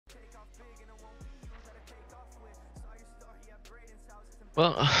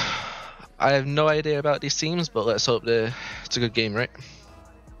Well, I have no idea about these teams, but let's hope it's a good game, right?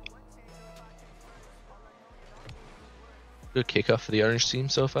 Good kickoff for the orange team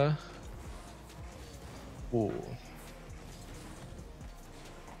so far. Ooh.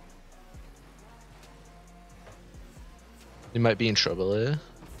 They might be in trouble here.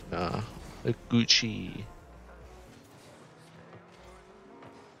 Nah. Gucci.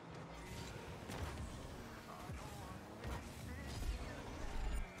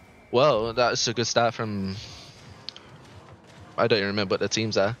 Well, that's a good start from... I don't even remember what the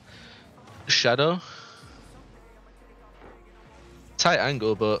teams are. Shadow. Tight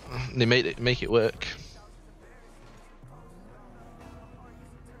angle, but they make it work.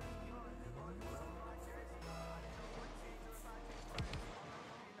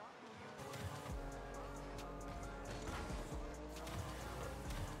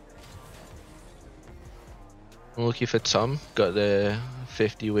 I'm looking for Tom. Got the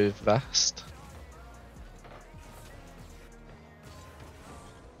 50 with Vast.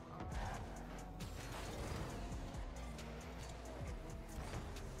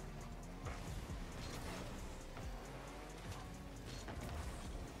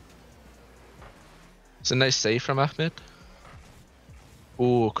 It's a nice save from Ahmed.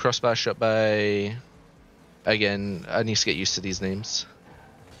 Ooh, crossbar shot by... Again, I need to get used to these names.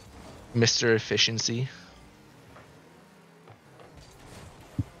 Mr. Efficiency.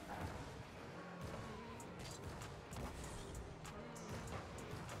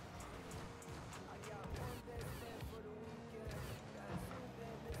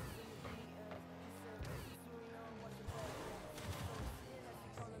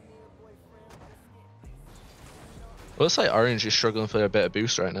 Looks like Orange is struggling for a bit of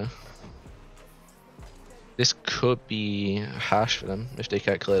boost right now. This could be harsh for them if they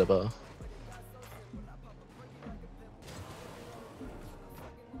can't clear the ball.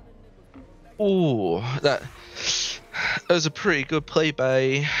 Ooh, that was a pretty good play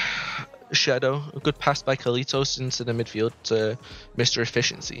by Shadow. A good pass by Kalitos into the midfield to Mr.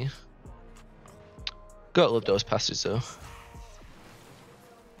 Efficiency. Gotta love those passes though.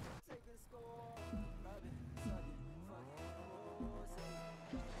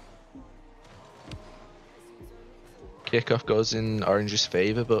 Kickoff goes in Orange's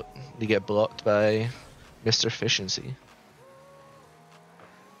favour, but they get blocked by Mr. Efficiency.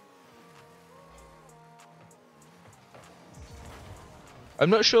 I'm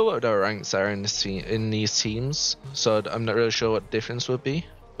not sure what our ranks are in these teams, so I'm not really sure what the difference would be,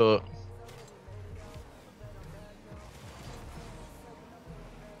 but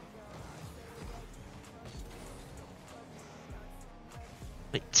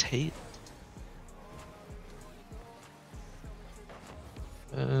wait, Tate.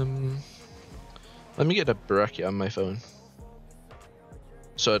 Let me get a bracket on my phone,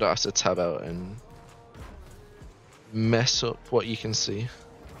 so I don't have to tab out and mess up what you can see.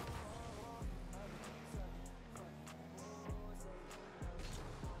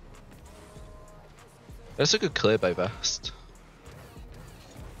 That's a good clear by Vast.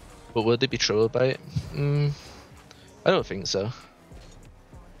 But would they be troubled by it? I don't think so. I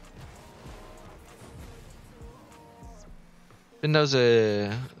think that was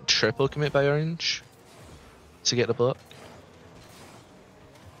a triple commit by Orange to get the block.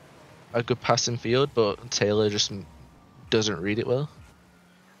 A good passing field, but Taylor just doesn't read it well.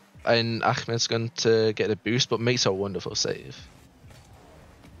 And Ahmed's going to get a boost, but makes a wonderful save.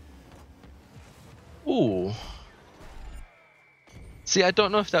 Ooh. See, I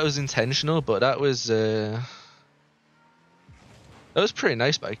don't know if that was intentional, but that was pretty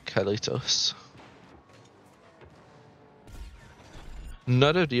nice by Kalitos.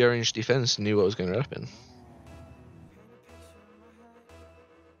 None of the Orange defense knew what was going to happen.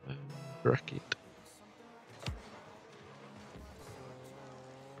 Bracket.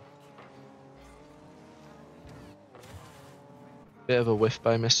 Bit of a whiff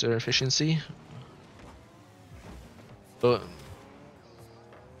by Mr. Efficiency. But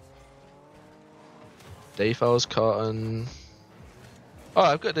DayFall's caught on... Oh,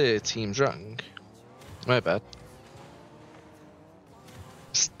 I've got the teams wrong. My bad.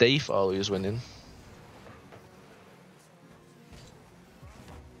 It's DayFall who's winning.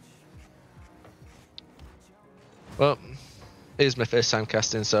 Well, it is my first time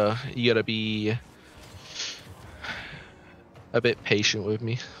casting, so you gotta be a bit patient with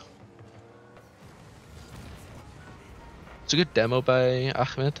me. It's a good demo by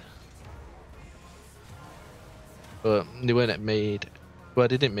Ahmed, but they weren't made. Well,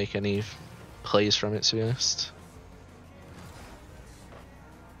 they didn't make any plays from it, to be honest.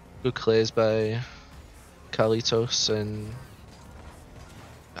 Good clears by Kalitos and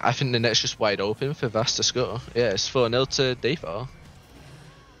I think the net's just wide open for Vast to score. Yeah, it's 4-0 to DayFall.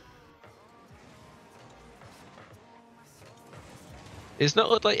 It's not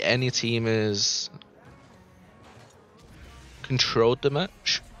looked like any team has controlled the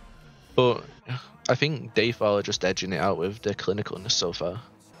match, but I think DayFall are just edging it out with their clinicalness so far.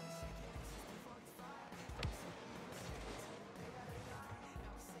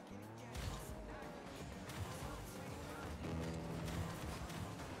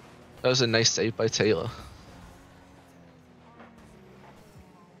 That was a nice save by Taylor.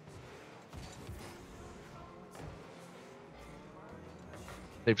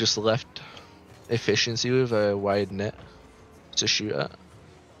 They've just left efficiency with a wide net to shoot at.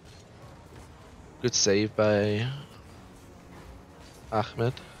 Good save by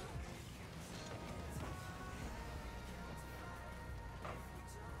Ahmed.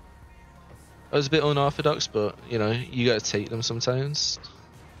 That was a bit unorthodox, but you know, you gotta take them sometimes.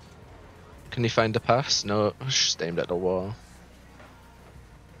 Can he find a pass? No, just aimed at the wall.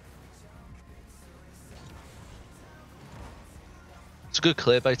 It's a good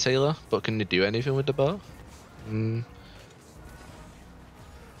clear by Taylor, but can he do anything with the ball?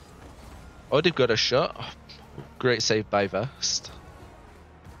 Oh, they've got a shot. Great save by Vast.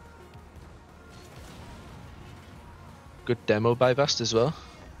 Good demo by Vast as well.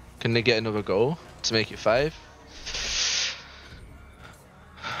 Can they get another goal to make it 5?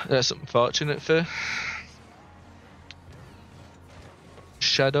 That's unfortunate for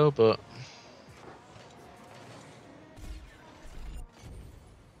Shadow, but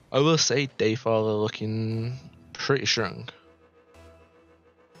I will say DayFall are looking pretty strong.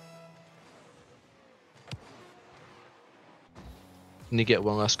 Can you get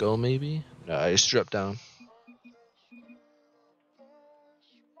one last goal maybe? No, I just dropped down.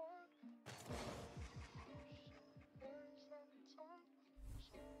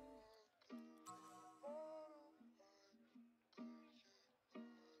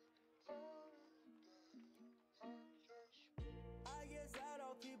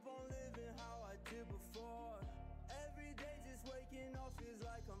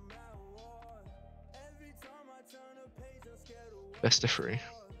 Best of 3.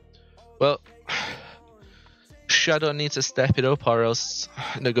 Well, Shadow needs to step it up or else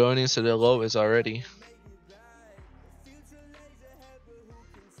they're going into the lowers already.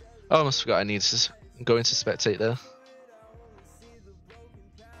 I almost forgot I need to go into spectate there.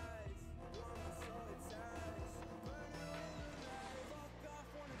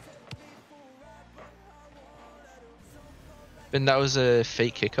 And that was a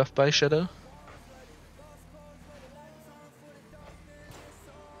fake kickoff by Shadow.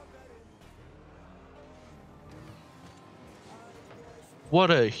 What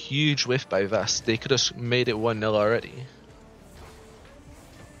a huge whiff by Vast. They could have made it 1-0 already.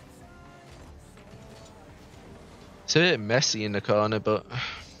 It's a bit messy in the corner, but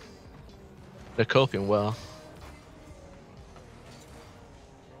they're coping well.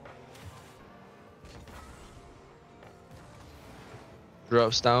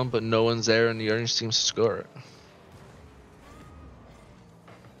 Drops down, but no one's there, and the orange seems to score it.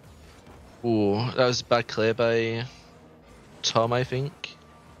 Ooh, that was a bad clear by Tom, I think.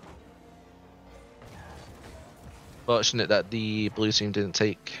 Fortunate that the blue team didn't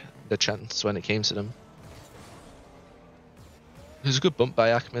take the chance when it came to them. It was a good bump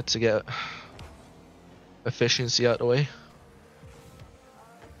by Ahmed to get efficiency out of the way.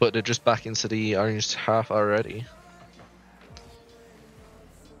 But they're just back into the orange half already.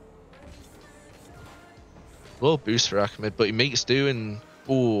 A little boost for Ahmed, but he makes do, and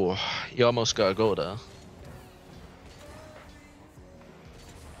ooh, he almost got a goal there.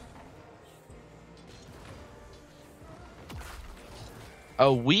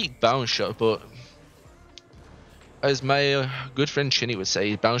 A weak bounce shot, but as my good friend Chinny would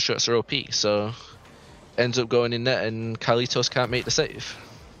say, bounce shots are OP, so ends up going in net and Carlitos can't make the save.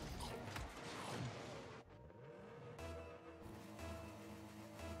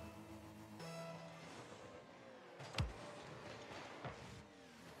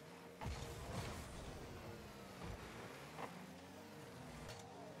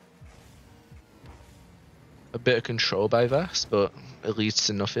 A bit of control by Vast, but it leads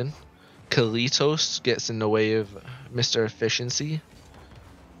to nothing. Carlitos gets in the way of Mr. Efficiency.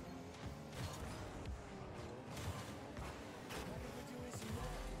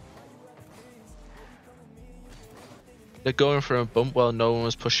 They're going for a bump while no one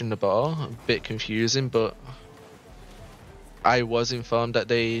was pushing the ball. A bit confusing, but I was informed that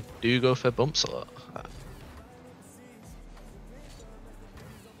they do go for bumps a lot.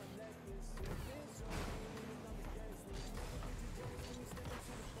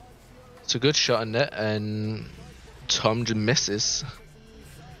 It's a good shot on net, and Tom just misses.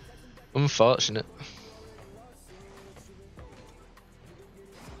 Unfortunate.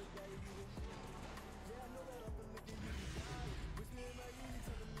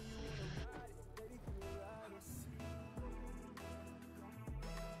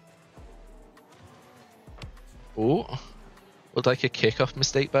 Oh, looked like a kickoff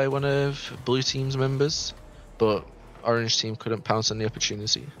mistake by one of blue team's members, but orange team couldn't pounce on the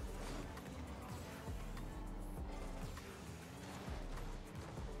opportunity.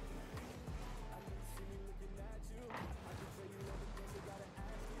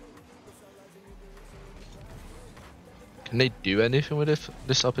 Can they do anything with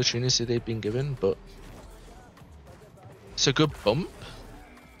this opportunity they've been given? But it's a good bump.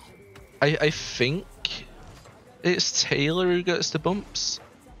 I think it's Taylor who gets the bumps.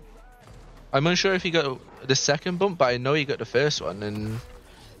 I'm unsure if he got the second bump, but I know he got the first one, and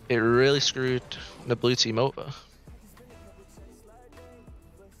it really screwed the blue team over.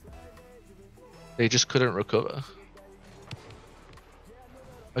 They just couldn't recover.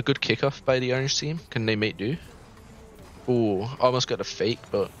 A good kickoff by the orange team. Can they make do? Ooh, almost got a fake,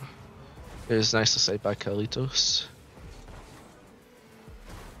 but it was nice to save by Carlitos.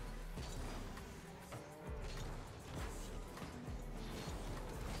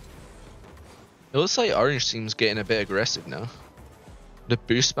 It looks like orange team's getting a bit aggressive now. The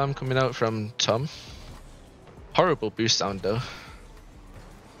boost spam coming out from Tom. Horrible boost sound though.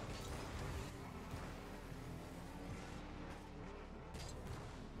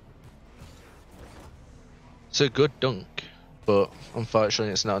 It's a good dunk, but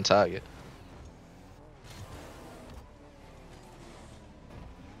unfortunately it's not on target.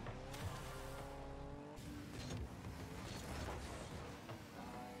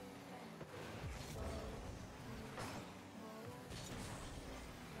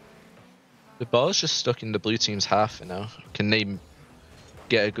 The ball is just stuck in the blue team's half for now. Can they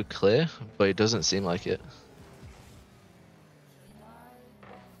get a good clear? But it doesn't seem like it.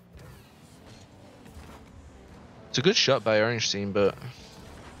 It's a good shot by orange team, but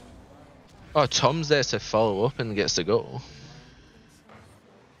oh, Tom's there to follow up and gets the goal.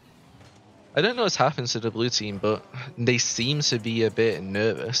 I don't know what's happened to the blue team, but they seem to be a bit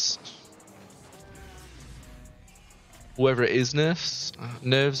nervous. Whether it is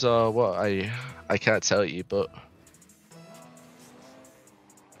nerves or what, I can't tell you, but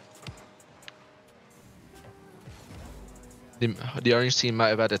the orange team might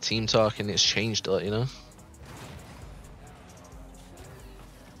have had a team talk and it's changed a lot, you know?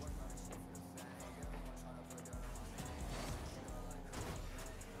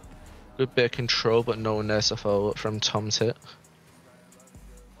 Good bit of control, but no one there to follow up from Tom's hit.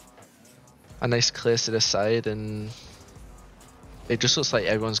 A nice clear to the side, and it just looks like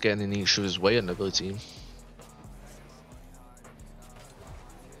everyone's getting in each other's way on the blue team.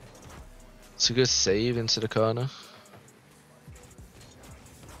 It's a good save into the corner.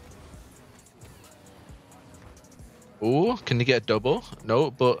 Ooh, can he get a double? No,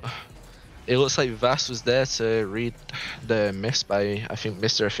 but it looks like Vass was there to read the miss by, I think,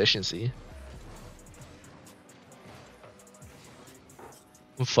 Mr. Efficiency.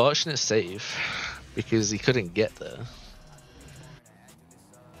 Unfortunate save, because he couldn't get there.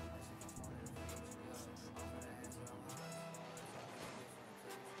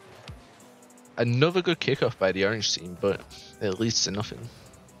 Another good kickoff by the orange team, but it leads to nothing.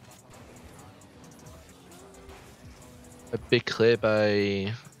 A big clear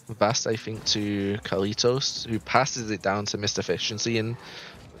by Vast, I think, to Carlitos, who passes it down to Mr. Efficiency, and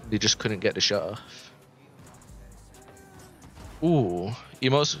they just couldn't get the shot off. Ooh, he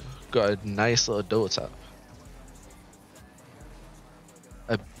almost got a nice little double tap.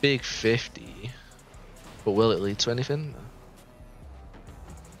 A big 50, but will it lead to anything?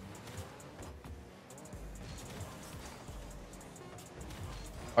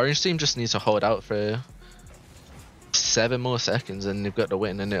 Orange team just needs to hold out for 7 more seconds and they've got the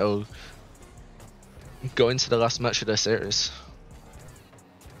win, and it'll go into the last match of their series.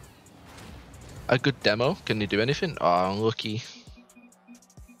 A good demo. Can they do anything? Oh, unlucky.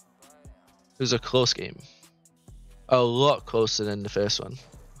 It was a close game. A lot closer than the first one.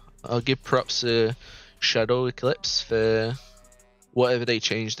 I'll give props to Shadow Eclipse for whatever they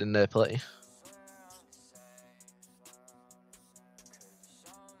changed in their play.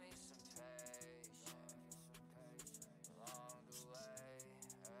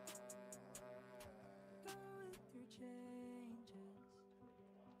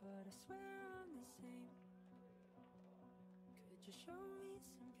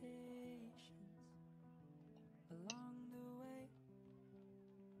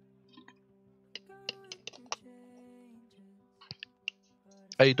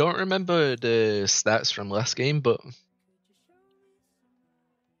 I don't remember the stats from last game, but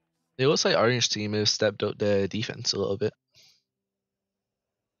it looks like Orange team has stepped up their defense a little bit.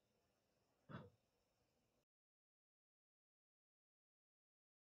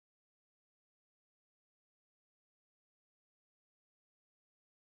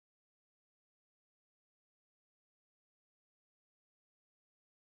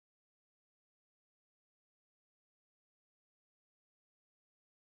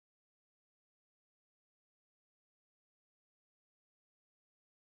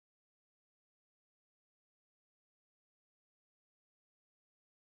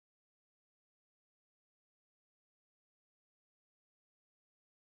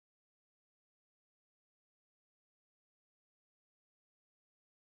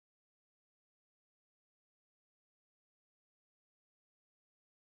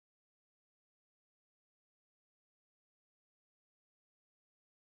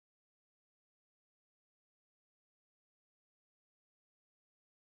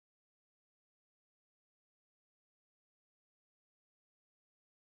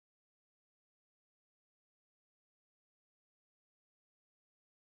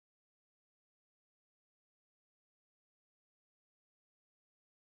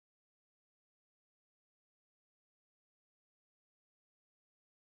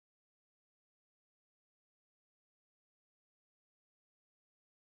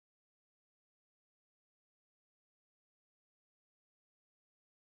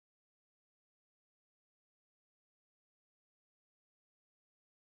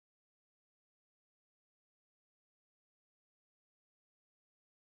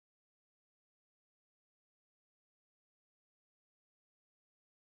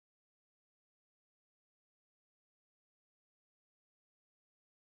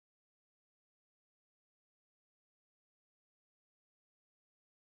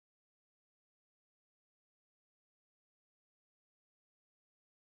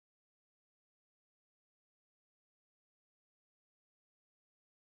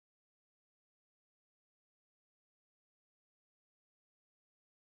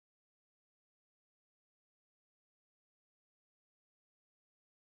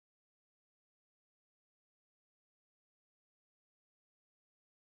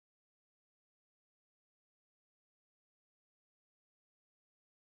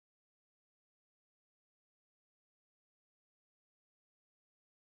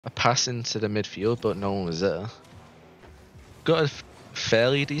 A pass into the midfield, but no one was there. Got a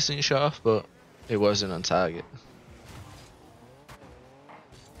fairly decent shot off, but it wasn't on target.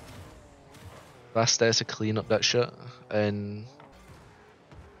 Last there to clean up that shot, and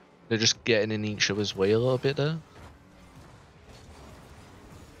they're just getting in each other's way a little bit there.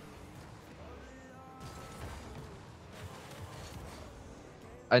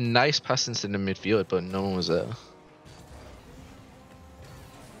 A nice pass into the midfield, but no one was there.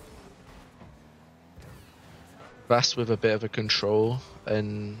 Fast with a bit of a control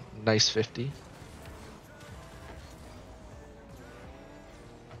and nice 50.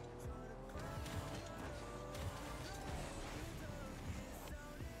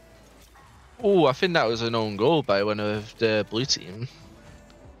 Oh, I think that was an own goal by one of the blue team.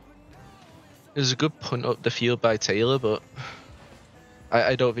 It was a good punt up the field by Taylor, but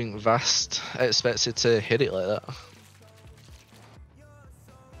I don't think Vast expected to hit it like that.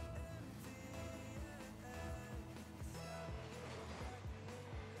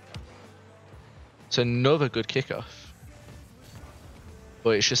 It's another good kickoff, but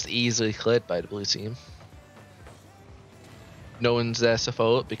it's just easily cleared by the blue team. No one's there to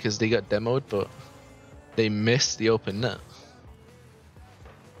follow up because they got demoed, but they missed the open net.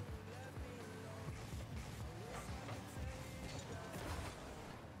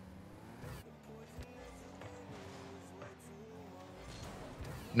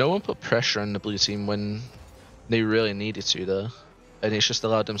 No one put pressure on the blue team when they really needed to though, and it's just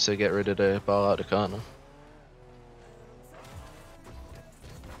allowed them to get rid of the ball out of the corner.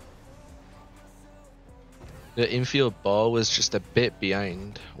 The infield ball was just a bit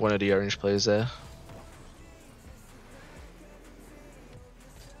behind one of the orange players there.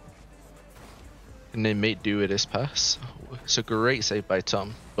 And they made do with this pass. It's a great save by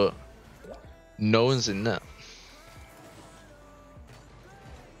Tom, but no one's in net.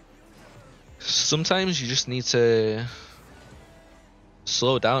 Sometimes you just need to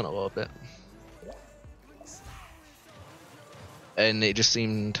slow down a little bit. And it just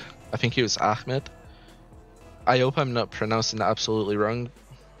seemed, I think it was Ahmed. I hope I'm not pronouncing that absolutely wrong,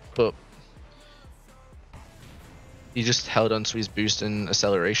 but he just held onto his boost and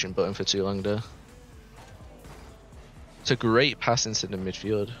acceleration button for too long there. It's a great pass into the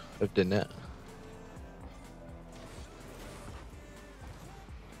midfield of the net.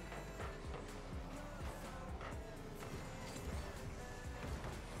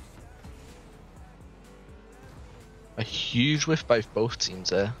 A huge whiff by both teams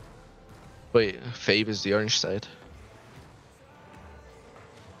there, but it favours the orange side.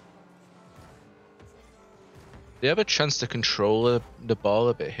 They have a chance to control the ball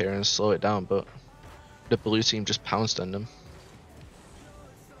a bit here and slow it down, but the blue team just pounced on them.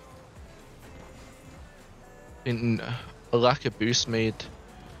 In a lack of boost made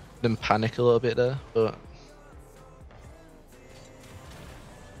them panic a little bit there, but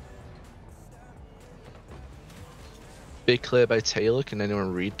big clear by Taylor. Can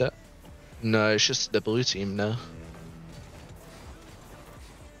anyone read that? No, it's just the blue team now.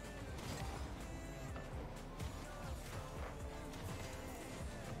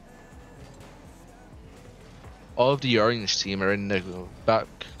 All of the orange team are in the back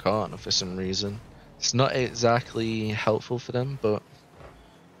corner for some reason. It's not exactly helpful for them, but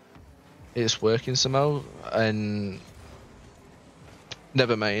it's working somehow, and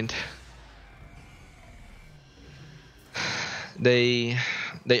never mind. They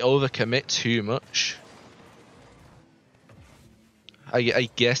overcommit too much. I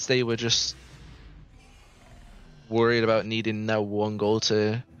guess they were just worried about needing now one goal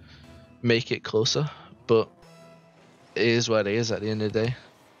to make it closer, but it is what it is at the end of the day.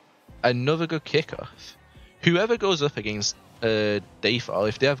 Another good kickoff. Whoever goes up against DayFall,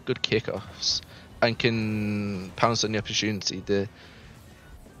 if they have good kickoffs and can pounce on the opportunity,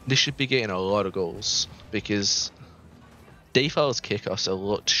 they should be getting a lot of goals, because DayFall's kickoffs are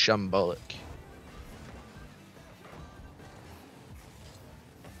looked shambolic.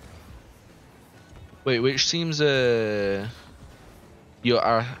 Wait, which team's your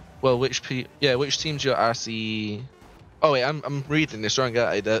which team's your RC? Oh wait, I'm reading this wrong,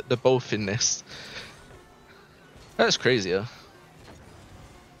 guy. They're both in this. That's crazy, huh?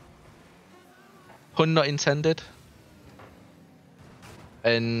 Pun not intended.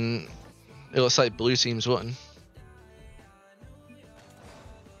 And it looks like blue team's won.